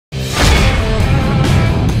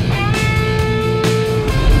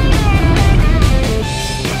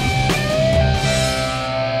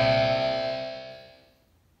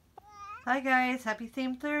guys, happy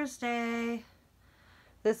Theme Thursday.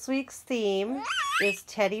 This week's theme is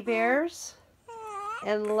teddy bears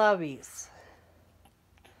and lovies.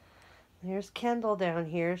 There's Kendall down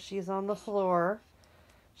here. She's on the floor.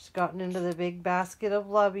 She's gotten into the big basket of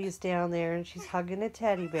lovies down there and she's hugging a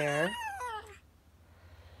teddy bear.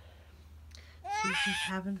 She's just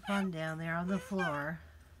having fun down there on the floor.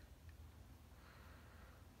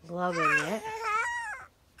 Loving it.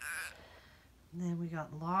 And then we got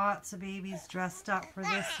lots of babies dressed up for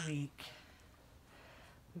this week.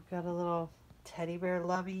 We've got a little teddy bear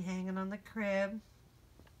lovey hanging on the crib.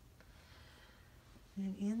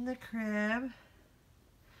 And in the crib,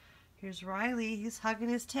 here's Riley. He's hugging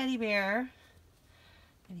his teddy bear.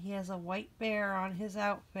 And he has a white bear on his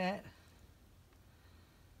outfit.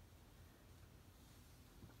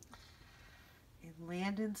 And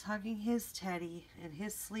Landon's hugging his teddy. And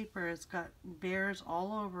his sleeper has got bears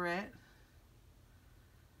all over it.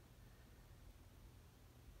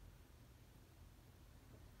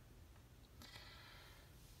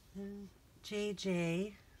 And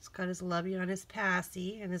JJ has got his lovey on his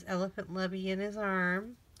passy and his elephant lovey in his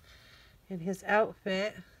arm. And his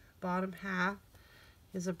outfit, bottom half,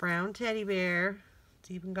 is a brown teddy bear.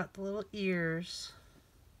 It's even got the little ears.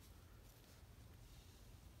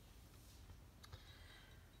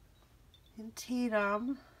 And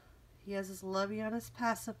Tatum, he has his lovey on his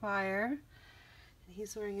pacifier. And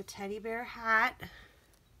he's wearing a teddy bear hat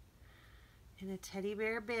and a teddy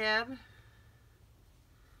bear bib.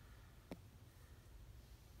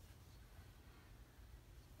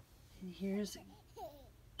 And here's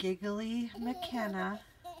Giggly McKenna.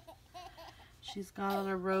 She's got on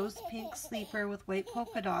a rose pink sleeper with white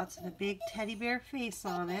polka dots and a big teddy bear face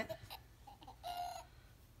on it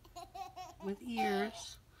with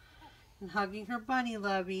ears and hugging her bunny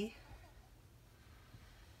lovey.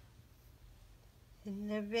 And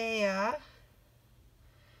Nevaeh,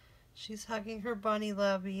 she's hugging her bunny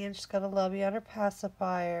lovey and she's got a lovey on her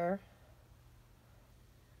pacifier.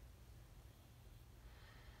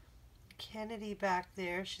 Kennedy back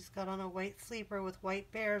there, she's got on a white sleeper with white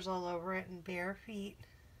bears all over it and bare feet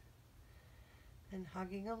and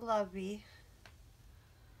hugging a lovey.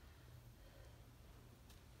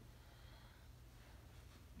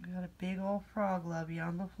 We got a big old frog lovey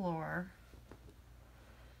on the floor.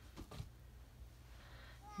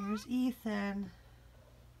 Here's Ethan.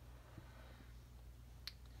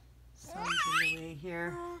 Sun's in the way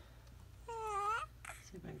here.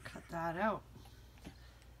 See if I can cut that out.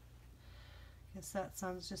 Guess that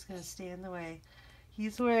sun's just going to stay in the way.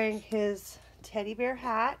 He's wearing his teddy bear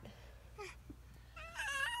hat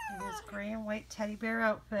and his gray and white teddy bear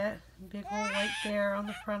outfit. Big old white bear on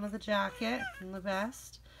the front of the jacket and the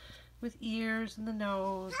vest with ears and the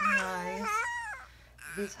nose and the eyes.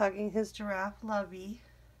 He's hugging his giraffe lovey.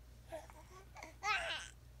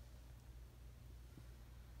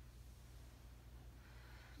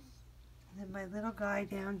 And then my little guy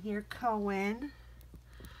down here, Cohen.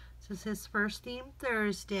 This is his first Theme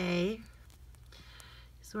Thursday.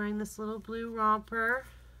 He's wearing this little blue romper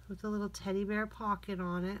with a little teddy bear pocket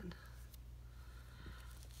on it.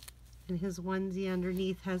 And his onesie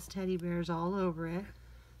underneath has teddy bears all over it.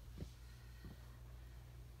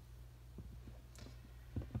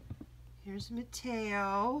 Here's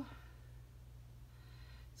Mateo.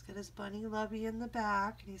 He's got his bunny lovey in the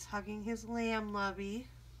back and he's hugging his lamb lovey.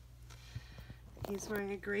 He's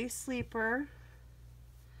wearing a gray sleeper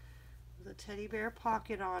with a teddy bear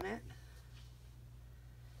pocket on it.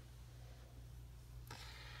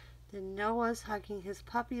 Then Noah's hugging his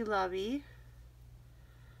puppy lovey.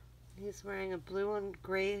 He's wearing a blue and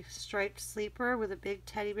gray striped sleeper with a big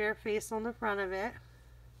teddy bear face on the front of it.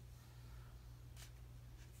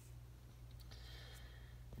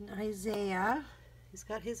 And Isaiah, he's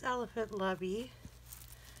got his elephant lovey.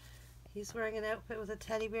 He's wearing an outfit with a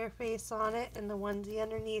teddy bear face on it and the onesie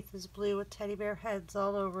underneath is blue with teddy bear heads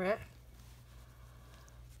all over it.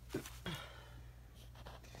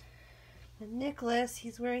 And Nicholas,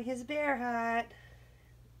 he's wearing his bear hat.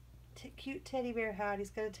 Cute teddy bear hat. He's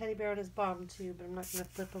got a teddy bear on his bum too, but I'm not going to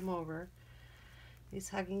flip him over. He's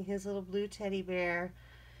hugging his little blue teddy bear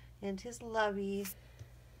and his lovey.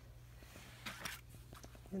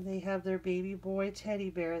 And they have their baby boy teddy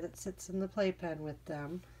bear that sits in the playpen with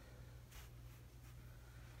them.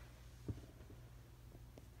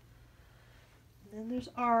 And then there's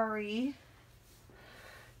Ari.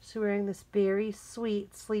 She's wearing this very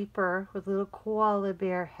sweet sleeper with a little koala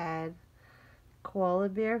bear head, koala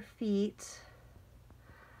bear feet,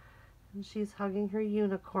 and she's hugging her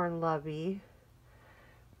unicorn lovey,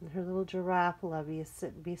 and her little giraffe lovey is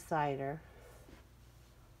sitting beside her.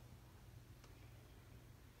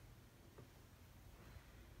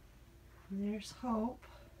 there's Hope.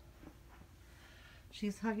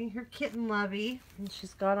 She's hugging her kitten Lovey, and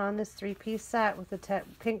she's got on this three-piece set with the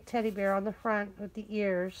pink teddy bear on the front with the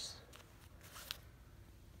ears.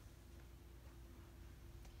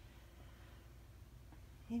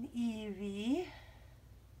 And Evie,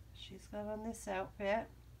 she's got on this outfit.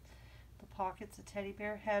 The pocket's a teddy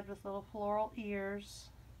bear head with little floral ears.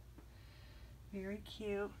 Very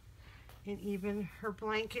cute. And even her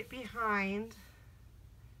blanket behind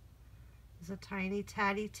is a tiny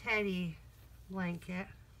tatty teddy blanket.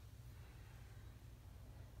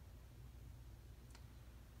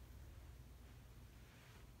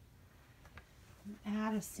 And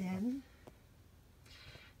Addison,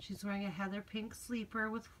 she's wearing a heather pink sleeper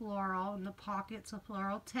with floral, and the pocket's a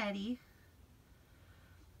floral teddy.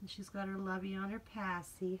 And she's got her Lovey on her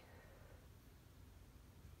passy.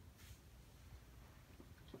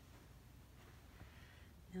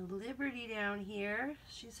 And Liberty down here,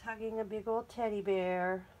 she's hugging a big old teddy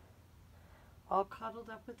bear, all cuddled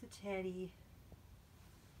up with the teddy.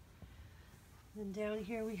 And down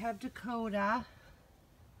here we have Dakota.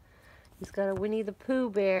 He's got a Winnie the Pooh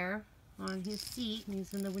bear on his seat, and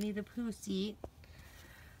he's in the Winnie the Pooh seat.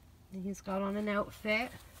 And he's got on an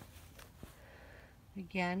outfit,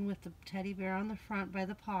 again with the teddy bear on the front by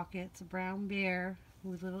the pocket. It's a brown bear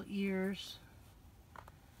with little ears.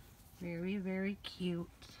 Very, very cute.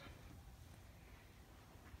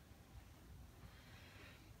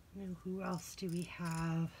 And who else do we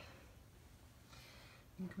have?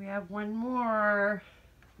 I think we have one more.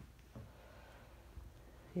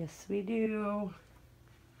 Yes, we do.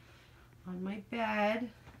 On my bed,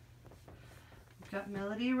 we've got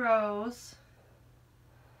Melody Rose.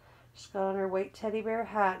 She's got on her white teddy bear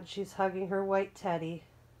hat, and she's hugging her white teddy.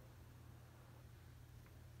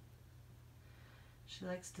 She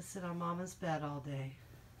likes to sit on Mama's bed all day.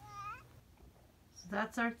 So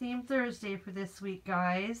that's our theme Thursday for this week,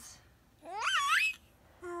 guys.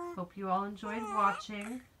 Hope you all enjoyed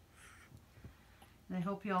watching. And I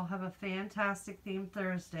hope you all have a fantastic theme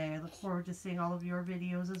Thursday. I look forward to seeing all of your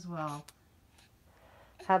videos as well.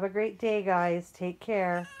 Have a great day, guys. Take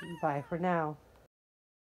care. Bye for now.